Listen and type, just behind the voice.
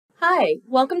Hi,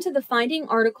 welcome to the Finding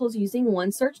Articles Using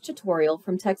OneSearch tutorial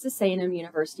from Texas A&M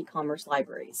University Commerce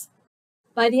Libraries.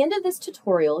 By the end of this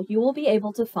tutorial, you will be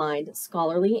able to find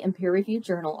scholarly and peer-reviewed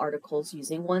journal articles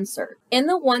using OneSearch. In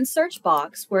the OneSearch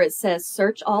box where it says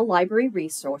Search All Library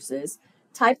Resources,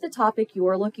 type the topic you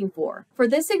are looking for. For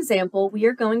this example, we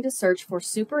are going to search for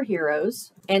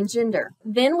superheroes and gender.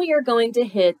 Then we are going to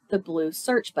hit the blue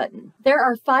search button. There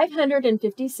are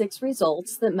 556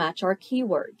 results that match our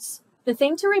keywords. The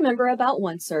thing to remember about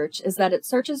OneSearch is that it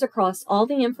searches across all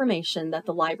the information that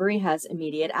the library has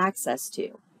immediate access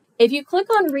to. If you click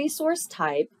on Resource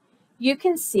Type, you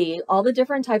can see all the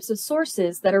different types of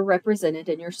sources that are represented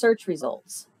in your search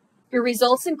results. Your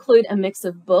results include a mix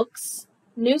of books,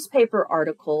 newspaper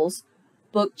articles,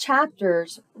 book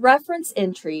chapters, reference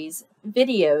entries,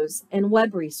 videos, and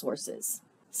web resources.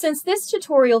 Since this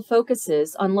tutorial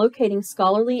focuses on locating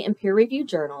scholarly and peer-reviewed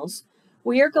journals,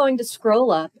 we are going to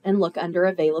scroll up and look under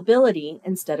Availability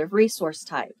instead of Resource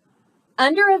Type.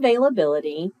 Under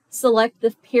Availability, select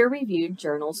the Peer-Reviewed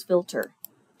Journals filter.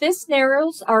 This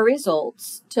narrows our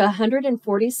results to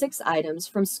 146 items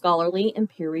from scholarly and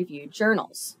peer-reviewed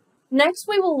journals. Next,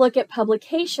 we will look at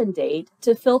publication date.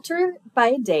 To filter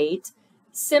by date,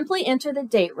 simply enter the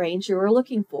date range you are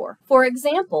looking for. For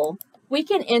example, we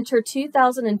can enter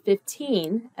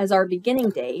 2015 as our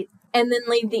beginning date and then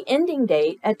leave the ending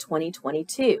date at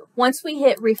 2022. Once we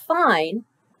hit Refine,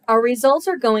 our results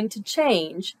are going to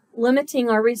change, limiting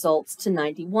our results to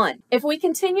 91. If we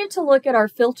continue to look at our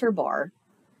filter bar,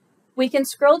 we can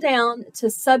scroll down to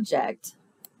Subject,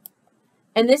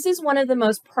 and this is one of the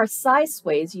most precise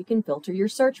ways you can filter your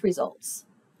search results.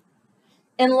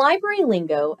 In library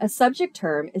lingo, a subject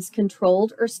term is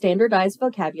controlled or standardized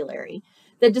vocabulary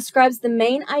that describes the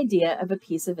main idea of a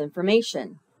piece of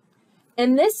information.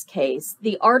 In this case,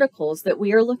 the articles that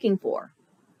we are looking for.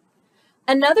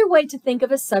 Another way to think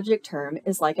of a subject term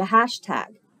is like a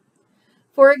hashtag.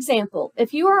 For example,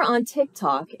 if you are on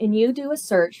TikTok and you do a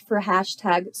search for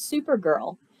hashtag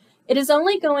Supergirl, it is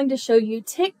only going to show you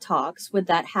TikToks with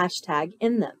that hashtag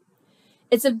in them.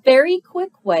 It's a very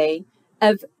quick way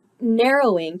of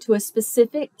narrowing to a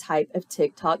specific type of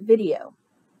TikTok video.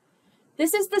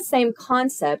 This is the same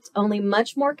concept, only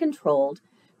much more controlled,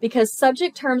 because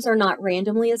subject terms are not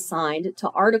randomly assigned to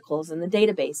articles in the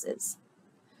databases.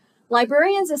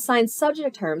 Librarians assign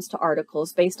subject terms to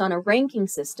articles based on a ranking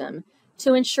system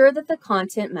to ensure that the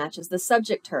content matches the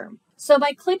subject term. So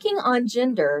by clicking on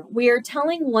gender, we are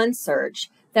telling OneSearch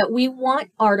that we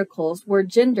want articles where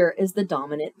gender is the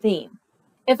dominant theme.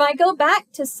 If I go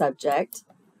back to subject,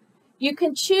 you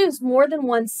can choose more than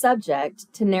one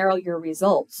subject to narrow your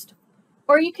results.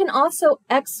 Or you can also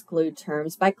exclude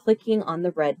terms by clicking on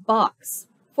the red box.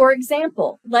 For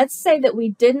example, let's say that we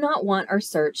did not want our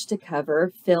search to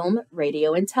cover film,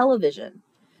 radio, and television.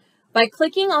 By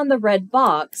clicking on the red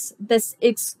box, this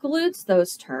excludes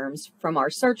those terms from our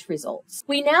search results.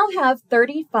 We now have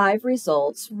 35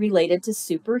 results related to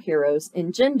superheroes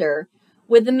and gender,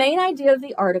 with the main idea of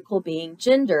the article being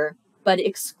gender, but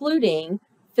excluding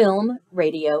film,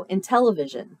 radio, and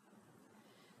television.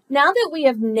 Now that we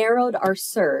have narrowed our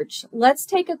search, let's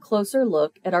take a closer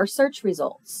look at our search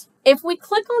results. If we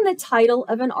click on the title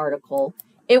of an article,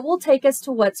 it will take us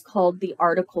to what's called the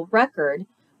article record,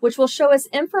 which will show us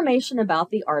information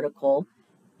about the article,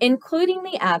 including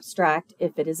the abstract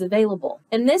if it is available.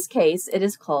 In this case, it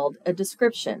is called a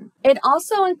description. It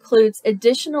also includes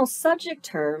additional subject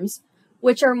terms,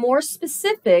 which are more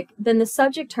specific than the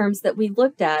subject terms that we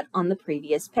looked at on the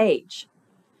previous page.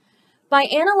 By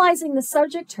analyzing the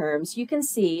subject terms, you can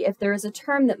see if there is a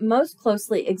term that most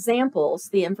closely examples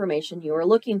the information you are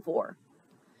looking for.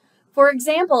 For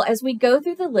example, as we go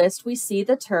through the list, we see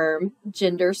the term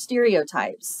gender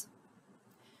stereotypes.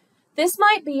 This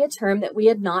might be a term that we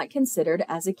had not considered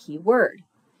as a keyword.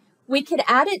 We could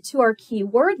add it to our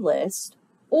keyword list,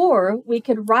 or we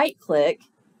could right-click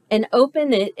and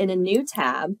open it in a new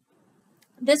tab.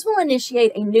 This will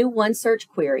initiate a new OneSearch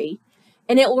query,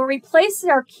 and it will replace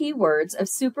our keywords of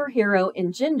superhero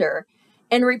and gender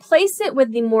and replace it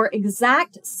with the more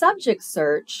exact subject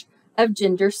search of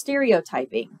gender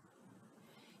stereotyping.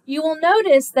 You will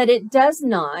notice that it does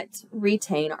not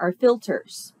retain our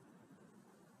filters.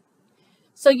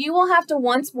 So you will have to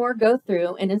once more go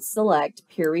through and select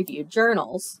peer-reviewed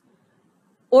journals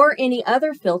or any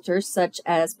other filters such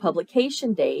as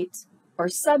publication date or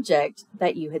subject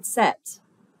that you had set.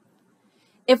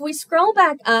 If we scroll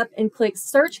back up and click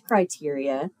Search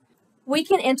Criteria, we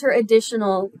can enter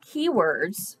additional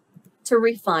keywords to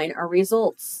refine our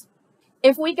results.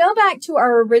 If we go back to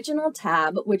our original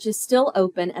tab, which is still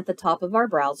open at the top of our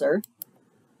browser,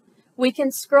 We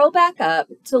can scroll back up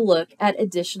to look at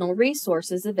additional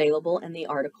resources available in the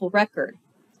article record.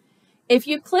 If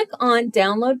you click on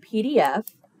Download PDF,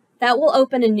 that will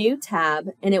open a new tab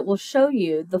and it will show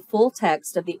you the full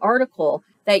text of the article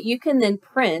that you can then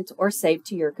print or save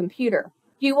to your computer.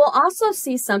 You will also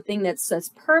see something that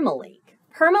says Permalink.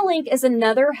 Permalink is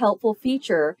another helpful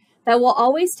feature that will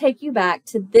always take you back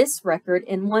to this record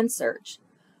in OneSearch.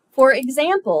 For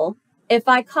example, if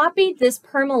I copied this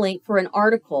permalink for an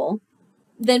article,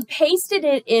 then pasted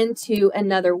it into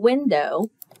another window,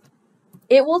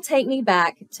 it will take me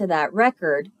back to that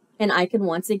record and I can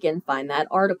once again find that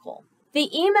article. The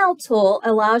email tool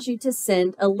allows you to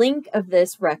send a link of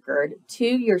this record to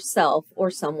yourself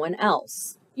or someone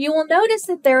else. You will notice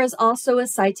that there is also a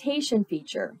citation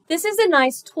feature. This is a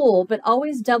nice tool, but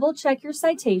always double check your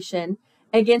citation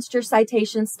against your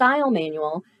citation style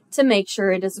manual to make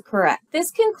sure it is correct.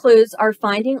 This concludes our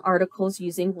Finding Articles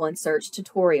Using OneSearch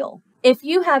tutorial. If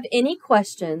you have any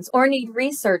questions or need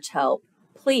research help,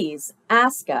 please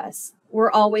ask us.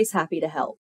 We're always happy to help.